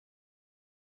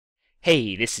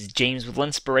Hey, this is James with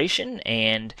Linspiration,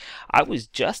 and I was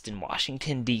just in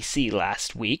Washington, D.C.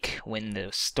 last week when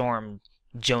the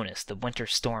winter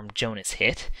storm Jonas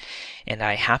hit, and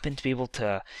I happened to be able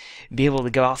to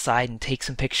go outside and take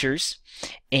some pictures,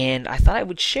 and I thought I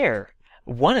would share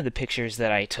one of the pictures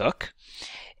that I took,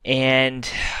 and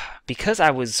because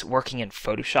I was working in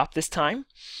Photoshop this time,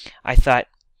 I thought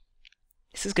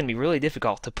this is going to be really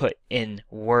difficult to put in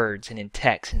words and in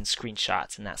text and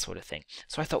screenshots and that sort of thing.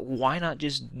 So I thought, why not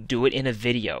just do it in a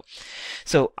video?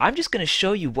 So I'm just going to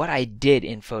show you what I did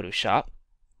in Photoshop,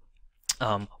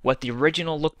 what the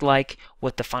original looked like,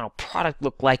 what the final product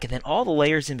looked like, and then all the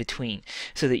layers in between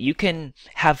so that you can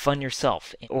have fun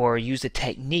yourself or use the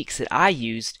techniques that I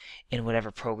used in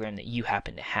whatever program that you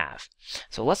happen to have.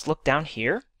 So let's look down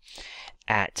here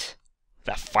at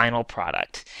the final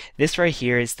product. This right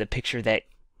here is the picture that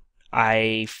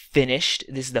I finished.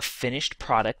 This is the finished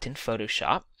product in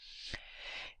Photoshop.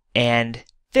 And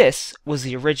this was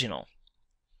the original.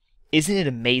 Isn't it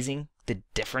amazing the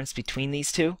difference between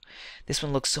these two? This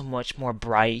one looks so much more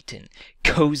bright and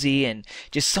cozy and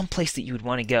just someplace that you would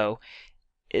want to go.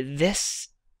 It's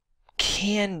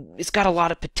got a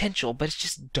lot of potential, but it's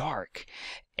just dark.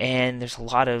 And there's a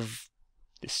lot of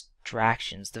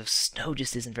distractions. The snow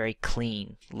just isn't very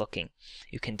clean looking.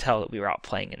 You can tell that we were out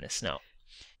playing in the snow.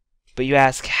 But you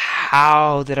ask,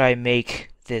 how did I make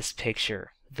this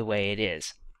picture the way it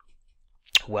is?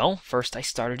 Well, first I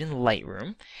started in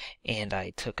Lightroom and I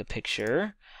took a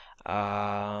picture.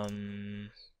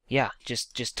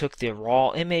 Just took the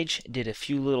raw image, did a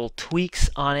few little tweaks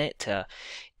on it to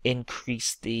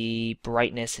increase the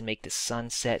brightness and make the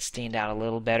sunset stand out a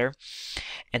little better.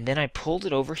 And then I pulled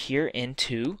it over here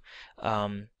into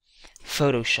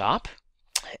Photoshop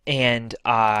and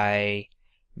I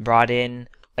brought in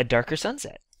a darker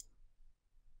sunset.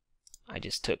 I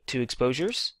just took two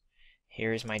exposures.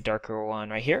 Here's my darker one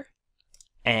right here,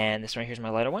 and this one right here is my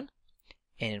lighter one.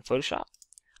 And in Photoshop,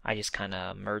 I just kind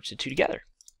of merged the two together.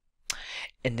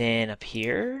 And then up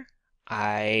here,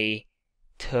 I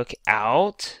took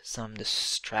out some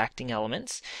distracting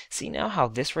elements. See now how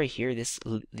this right here, this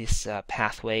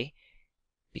pathway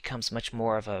becomes much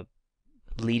more of a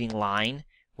leading line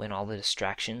when all the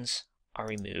distractions are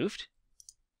removed.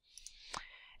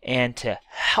 And to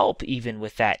help even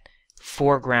with that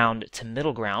foreground to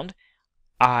middle ground,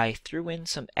 I threw in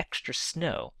some extra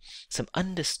snow, some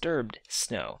undisturbed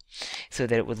snow, so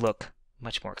that it would look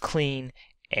much more clean.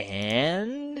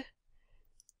 And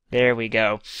there we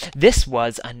go. This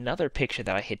was another picture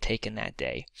that I had taken that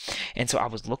day. And so I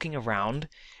was looking around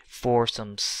for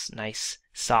some nice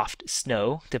soft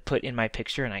snow to put in my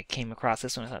picture, and I came across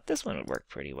this one. I thought this one would work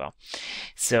pretty well.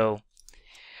 So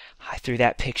I threw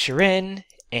that picture in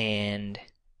and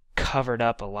covered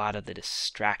up a lot of the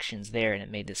distractions there, and it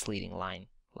made this leading line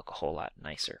look a whole lot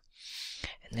nicer.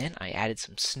 And then I added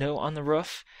some snow on the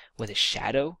roof with a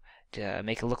shadow to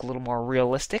make it look a little more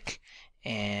realistic.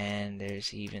 And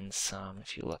there's even some,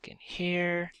 if you look in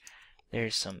here,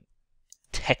 there's some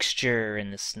texture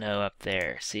in the snow up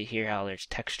there. See here how there's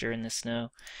texture in the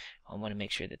snow? I want to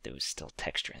make sure that there was still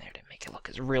texture in there to make it look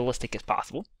as realistic as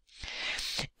possible.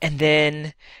 And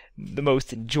then the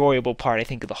most enjoyable part, I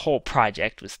think, of the whole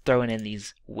project was throwing in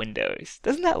these windows.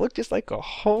 Doesn't that look just like a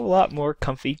whole lot more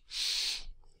comfy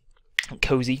and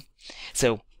cozy?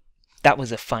 So that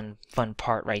was a fun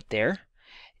part right there.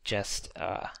 Just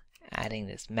adding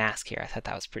this mask here. I thought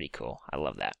that was pretty cool. I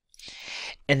love that.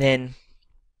 And then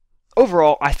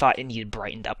overall, I thought it needed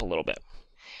brightened up a little bit.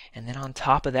 And then on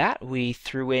top of that, we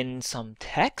threw in some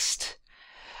text.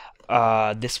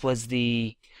 This was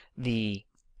the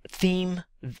theme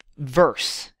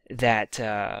verse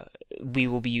that we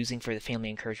will be using for the Family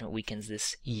Encouragement Weekends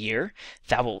this year.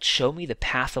 Thou wilt show me the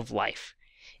path of life.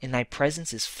 In thy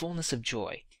presence is fullness of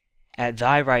joy. At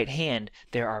thy right hand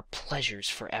there are pleasures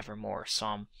forevermore.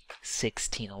 Psalm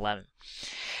 16:11.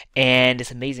 And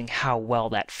it's amazing how well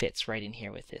that fits right in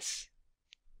here with this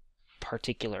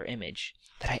particular image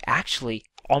that I actually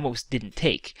almost didn't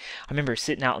take. I remember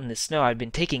sitting out in the snow. I'd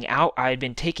been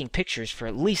taking pictures for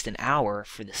at least an hour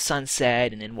for the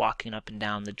sunset, and then walking up and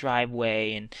down the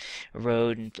driveway and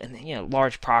road, and you know,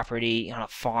 large property on a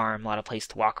farm, a lot of place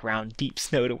to walk around, deep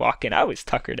snow to walk in. I was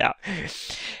tuckered out.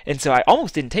 And so I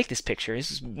almost didn't take this picture. This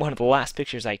is one of the last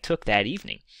pictures I took that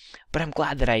evening. But I'm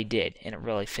glad that I did, and it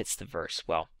really fits the verse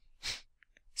well.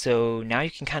 So now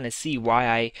you can kind of see why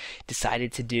I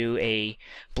decided to do a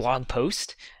blog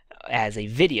post as a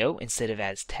video instead of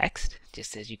as text.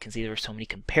 Just as you can see, there were so many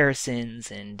comparisons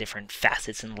and different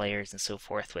facets and layers and so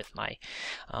forth with my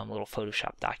little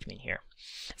Photoshop document here.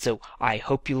 So I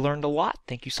hope you learned a lot.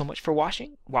 Thank you so much for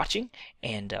watching,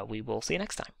 and we will see you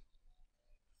next time.